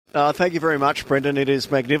Thank you very much, Brendan. It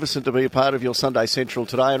is magnificent to be a part of your Sunday Central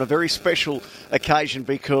today on a very special occasion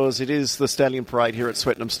because it is the Stallion Parade here at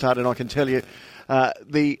Swettenham Stud, and I can tell you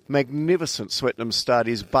the magnificent Swettenham Stud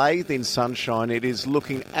is bathed in sunshine. It is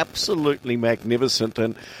looking absolutely magnificent,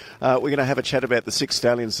 and we're going to have a chat about the 6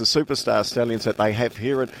 stallions, the superstar stallions that they have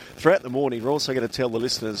here. And throughout the morning, we're also going to tell the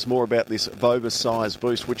listeners more about this Vobis Size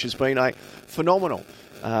Boost, which has been a phenomenal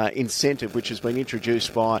incentive which has been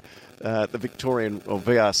introduced by the Victorian, or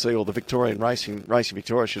VRC, or the Victorian Racing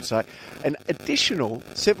Victoria, I should say, an additional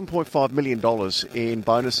 $7.5 million in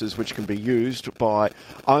bonuses which can be used by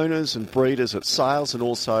owners and breeders at sales and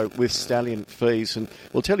also with stallion fees. And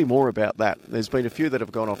we'll tell you more about that. There's been a few that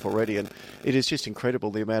have gone off already, and it is just incredible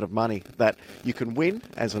the amount of money that you can win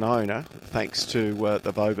as an owner thanks to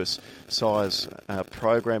the Vobis Size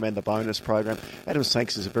program and the bonus program. Adam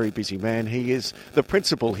Sanks is a very busy man. He is the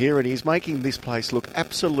principal here, and he's making this place look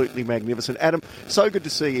absolutely magnificent. Adam, so good to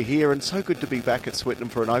see you here, and so good to be back at Swettenham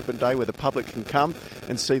for an open day where the public can come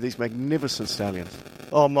and see these magnificent stallions.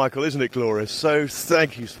 Oh, Michael, isn't it glorious? So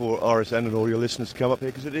thank you for RSN and all your listeners to come up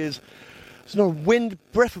here, because it's not a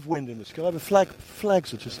breath of wind in the sky. The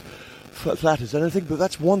flags are just flat as anything, but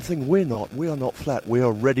that's one thing we're not. We are not flat. We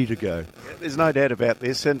are ready to go. There's no doubt about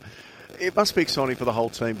this, and it must be exciting for the whole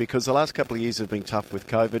team because the last couple of years have been tough with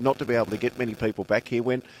COVID, not to be able to get many people back here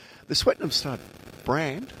when the Swettenham Stud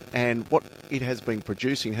brand and what it has been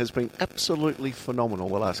producing has been absolutely phenomenal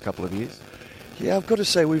the last couple of years. Yeah, I've got to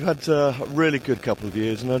say we've had a really good couple of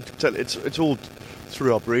years, and it's all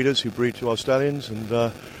through our breeders who breed to our stallions, and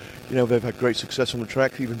they've had great success on the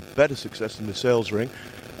track, even better success in the sales ring,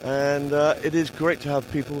 and it is great to have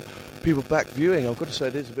people back viewing. I've got to say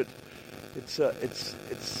it is a bit. It's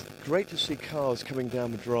great to see cars coming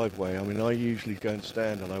down the driveway. I mean, I usually go and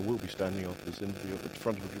stand, and I will be standing off this interview at the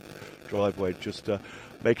front of the driveway, just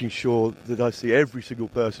making sure that I see every single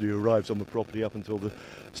person who arrives on the property up until the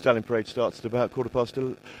Stallion Parade starts at about quarter past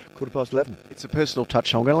 11. It's a personal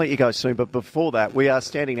touch. I'm going to let you go soon, but before that, we are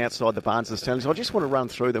standing outside the barns of the Stallions. I just want to run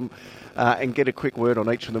through them and get a quick word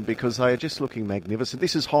on each of them because they are just looking magnificent.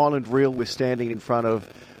 This is Highland Reel we're standing in front of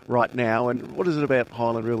right now, and what is it about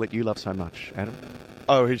Highland Reel that you love so much, Adam?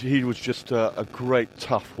 Oh, he was just a great,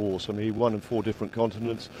 tough horse. I mean, he won in 4 different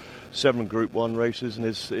continents, 7 Group 1 races, and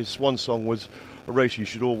his swan song was a race you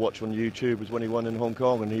should all watch on YouTube. Was when he won in Hong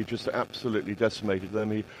Kong, and he just absolutely decimated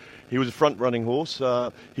them. He was a front-running horse.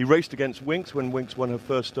 He raced against Winx when Winx won her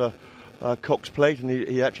first Cox Plate, and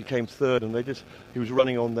he actually came third, and he was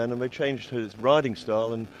running on then, and they changed his riding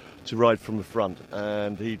style and to ride from the front,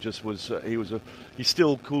 and he just was he's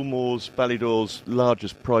still Coolmore's Ballydor's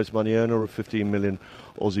largest prize money earner of 15 million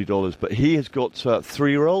Aussie dollars, but he has got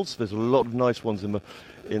 3-year-olds. There's a lot of nice ones in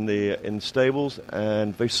the stables,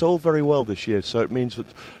 and they sold very well this year, so it means that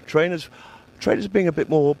trainers being a bit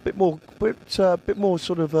more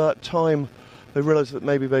sort of time. They realised that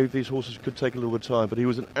maybe these horses could take a little bit of time, but he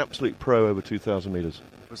was an absolute pro over 2,000 metres.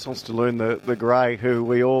 Puissance de Lune, the grey, who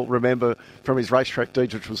we all remember from his racetrack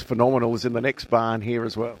deeds, which was phenomenal, was in the next barn here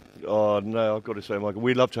as well. Oh, no, I've got to say, Michael,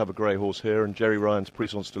 we love to have a grey horse here, and Jerry Ryan's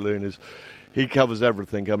Puissance de Lune he covers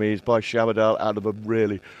everything. I mean, he's by Shabadal out of a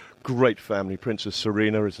really great family. Princess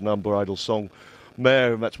Serena is an unbridled song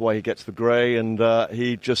mare, and that's why he gets the grey, and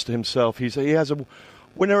he just himself, he has a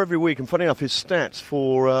winner every week, and funny enough, his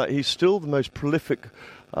stats he's still the most prolific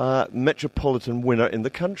Metropolitan winner in the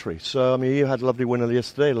country. So, I mean, he had a lovely winner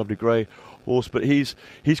yesterday, a lovely grey horse, but he's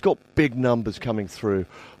got big numbers coming through.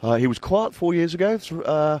 He was quiet 4 years ago,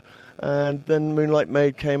 and then Moonlight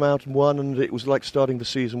Maid came out and won, and it was like starting the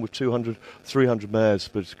season with 200, 300 mares,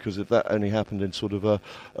 but because that only happened in sort of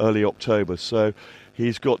early October. So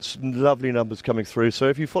he's got some lovely numbers coming through. So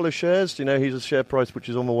if you follow shares, he's a share price which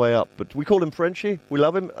is on the way up. But we call him Frenchie. We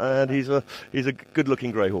love him, and he's a good-looking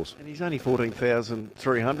grey horse. And he's only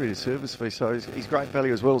 14,300 his service fee, so he's great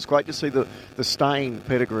value as well. It's great to see the staying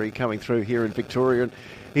pedigree coming through here in Victoria. And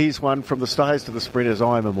he's one from the stays to the sprinters.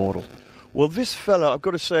 I am immortal. Well, this fella, I've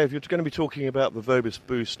got to say, if you're going to be talking about the Vobis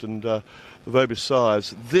Boost and the Vobis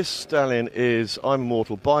Size, this stallion is I'm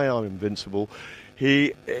Immortal by I'm Invincible.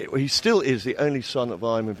 He still is the only son of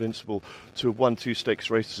I'm Invincible to have won 2 stakes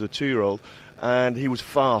races as a 2-year-old, and he was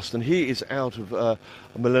fast, and he is out of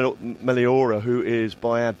Meliora, who is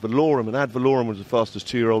by Ad Valorem, and Ad Valorem was the fastest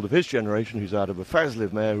 2-year-old of his generation, who's out of a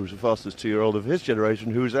Fazliv mare, who's the fastest 2-year-old of his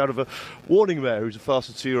generation, who's out of a Warning mare, who's the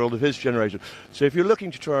fastest 2-year-old of his generation. So if you're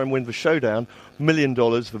looking to try and win the showdown, $1 million, the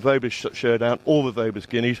Vobis Showdown, or the Vobis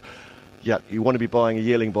Guineas, yeah, you want to be buying a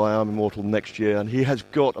yearling by Arm Immortal next year. And he has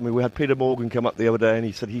got, I mean, we had Peter Morgan come up the other day and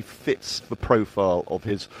he said he fits the profile of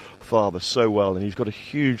his father so well. And he's got a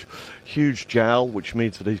huge jowl, which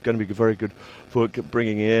means that he's going to be very good for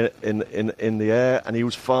bringing in the air. And he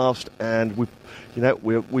was fast, and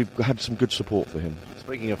we've had some good support for him.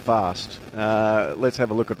 Speaking of fast, let's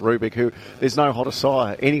have a look at Rubik, who there's no hotter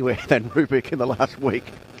sire anywhere than Rubik in the last week.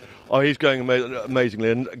 Oh, he's going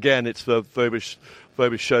amazingly. And again, it's the Verbisch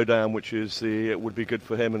Showdown, which would be good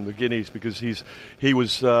for him and the Guineas, because he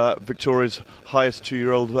was Victoria's highest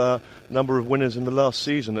 2-year-old number of winners in the last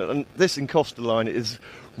season. And this in Costerline is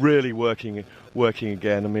really working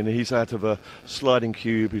again. I mean, he's out of a sliding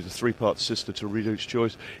cube. He's a 3-part sister to Reader's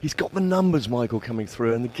Choice. He's got the numbers, Michael, coming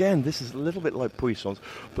through. And again, this is a little bit like Puissance,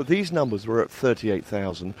 but these numbers were at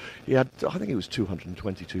 38,000. He had, I think it was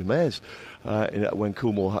 222 mares when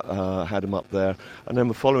Coolmore had him up there. And then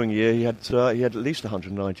the following year, he had at least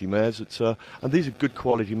 190 mares. And these are good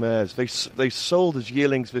quality mares. They sold as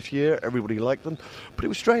yearlings this year. Everybody liked them, but it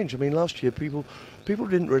was strange. I mean, last year people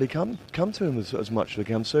didn't really come to him as much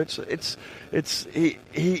again. So he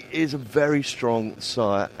is a very strong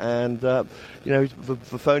sire, and the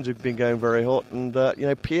phones have been going very hot, and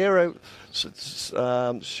Piero,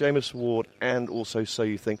 Seamus Ward, and also So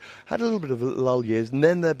You Think had a little bit of lull years, and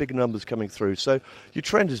then their big numbers coming through. So your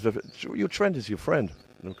trend is your friend.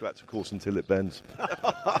 And that's, of course, until it bends.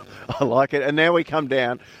 I like it. And now we come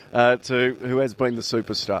down to who has been the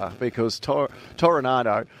superstar, because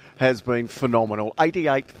Toronado has been phenomenal.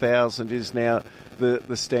 88,000 is now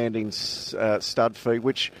the standing stud fee,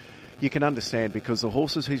 which you can understand because the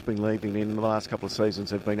horses he's been leading in the last couple of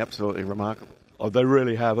seasons have been absolutely remarkable. Oh, they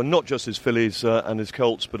really have, and not just his fillies and his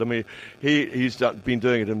colts, but I mean, he's been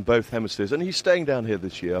doing it in both hemispheres, and he's staying down here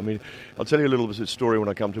this year. I mean, I'll tell you a little bit of a story when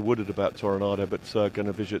I come to Wooded about Toronado, but going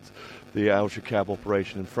to visit the Al Shakab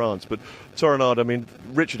operation in France. But Toronado, I mean,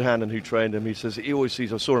 Richard Hannon, who trained him, he says he always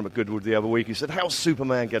sees. I saw him at Goodwood the other week. He said, "How's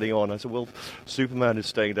Superman getting on?" I said, "Well, Superman is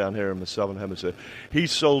staying down here in the Southern Hemisphere. He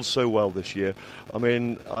sold so well this year. I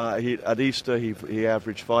mean, at Easter he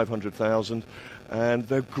averaged 500,000." And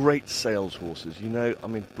they're great sales horses, I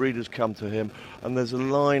mean, breeders come to him, and there's a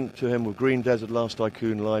line to him with Green Desert Last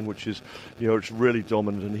Tycoon line, which is, it's really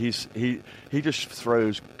dominant, and he just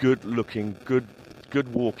throws good-looking, good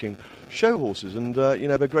walking show horses, and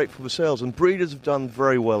they're great for the sales. And breeders have done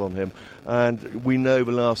very well on him, and we know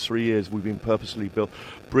the last 3 years we've been purposely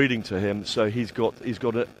breeding to him. So he's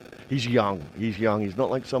young. He's not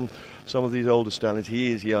like some of these older stallions.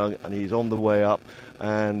 He is young, and he's on the way up.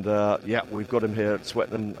 And we've got him here at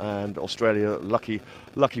Swettenham and Australia.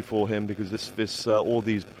 Lucky for him, because this all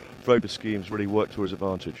these voter schemes really work to his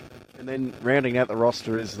advantage. And then rounding out the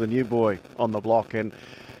roster is the new boy on the block, and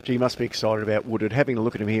you must be excited about Wooded. Having a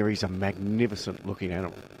look at him here, he's a magnificent looking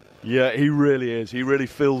animal. Yeah, he really is. He really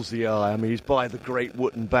fills the eye. I mean, he's by the great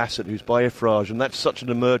Wootton Bassett, who's by Ifraj, and that's such an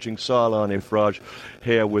emerging sire line, Ifraj,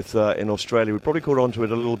 here in Australia. We probably caught on to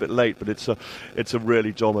it a little bit late, but it's a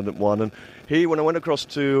really dominant one. And when I went across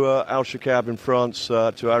to Al Shakab in France,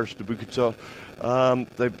 to Arish de Boucatot,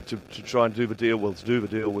 to try and do the deal with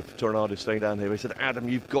Toronado staying down here, they said, "Adam,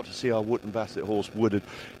 you've got to see our Wootton Bassett horse, Wooded.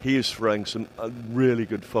 He is throwing some really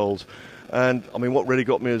good foals." And I mean, what really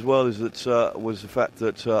got me as well is that was the fact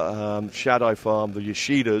that Shaddai Farm, the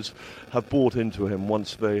Yoshidas, have bought into him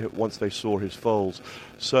once they saw his foals.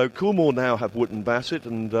 So Coolmore now have Wootton Bassett,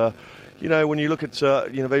 and when you look at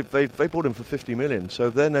they bought him for 50 million. So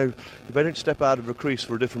they don't step out of a crease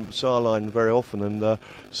for a different sire line very often, and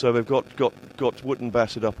so they've got Wootton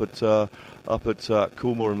Bassett up at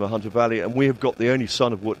Coolmore in the Hunter Valley, and we have got the only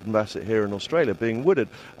son of Wootton Bassett here in Australia, being Wooded,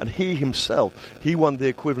 and he won the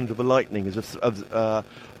equivalent of a Lightning as a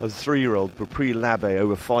 3-year-old for Prix Labbe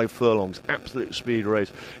over 5 furlongs, absolute speed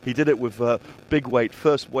race. He did it with big weight,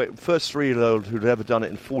 first 3-year-old who'd ever done it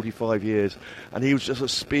in 45 years, and he was just a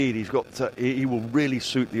speed. He will really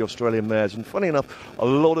suit the Australian mares, and funny enough, a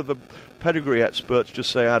lot of the pedigree experts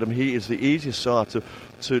just say, Adam, he is the easiest sire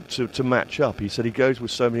to match up. He said he goes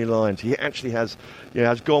with so many lines. He actually has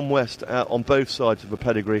gone west on both sides of the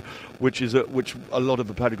pedigree, which a lot of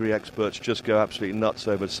the pedigree experts just go absolutely nuts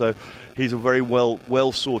over. So he's a very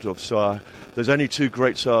well sort of sire. There's only 2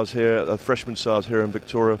 great sires here, freshman sires here in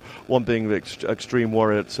Victoria, one being the Extreme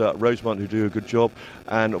Warrior at Rosemont, who do a good job,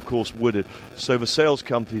 and of course Wooded. So the sales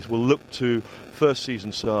companies will look to first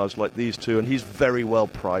season sires like these 2, and he's very well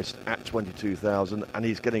priced at 22,000, and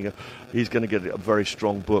he's going to get a very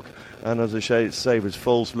strong book. And as I say, his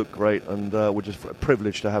foals look great, and we're just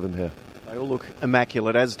privileged to have him here. They all look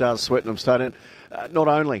immaculate, as does Swettenham Stadium. not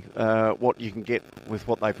only what you can get with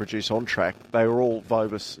what they produce on track, they are all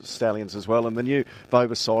Vobis stallions as well. And the new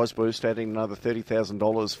Vobis Size Boost, adding another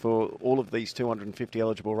 $30,000 for all of these 250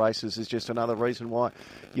 eligible races, is just another reason why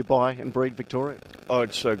you buy and breed Victoria. Oh,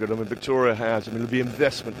 it's so good. I mean, Victoria has. I mean, the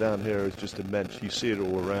investment down here is just immense. You see it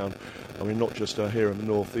all around. I mean, not just here in the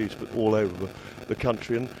northeast, but all over the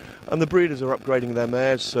country. And the breeders are upgrading their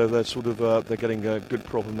mares, so they're sort of they're getting good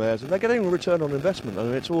proper mares, and they're getting a return on investment. I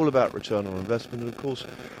mean, it's all about return on investment. And of course,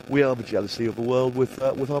 we are the jealousy of the world with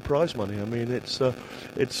our prize money. I mean,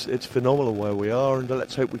 it's phenomenal where we are, and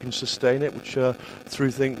let's hope we can sustain it. Which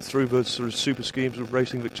through the sort of super schemes of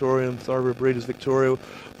Racing Victoria and Thoroughbred Breeders Victoria,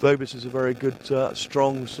 Vobis is a very good,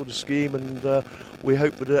 strong sort of scheme, and we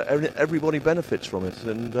hope that everybody benefits from it.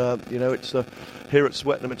 And it's here at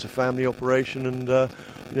Swettenham, it's a family operation, and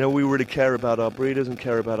we really care about our breeders and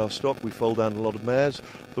care about our stock. We fold down a lot of mares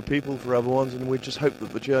for people, for other ones, and we just hope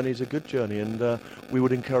that the journey is a good journey, and we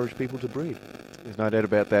would encourage people to breed. There's no doubt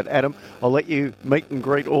about that. Adam, I'll let you meet and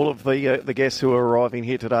greet all of the guests who are arriving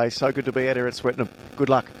here today. So good to be out here at Swettenham. Good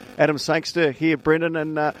luck. Adam Sangster here, Brendan,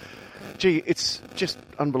 and it's just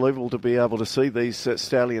unbelievable to be able to see these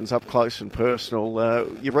stallions up close and personal.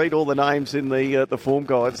 You read all the names in the form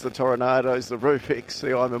guides, the Toronados, the Rubiks,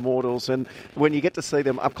 the I'm Immortals, and when you get to see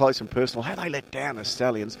them up close and personal, how they let down as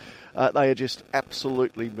stallions, they are just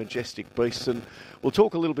absolutely majestic beasts. And we'll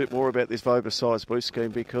talk a little bit more about this Vobis Size Boost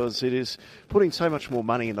scheme, because it is putting so much more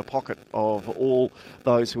money in the pocket of all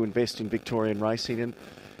those who invest in Victorian racing. And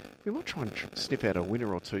we might try and sniff out a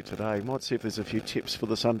winner or two today. Might see if there's a few tips for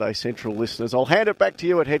the Sunday Central listeners. I'll hand it back to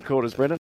you at headquarters, Brendan.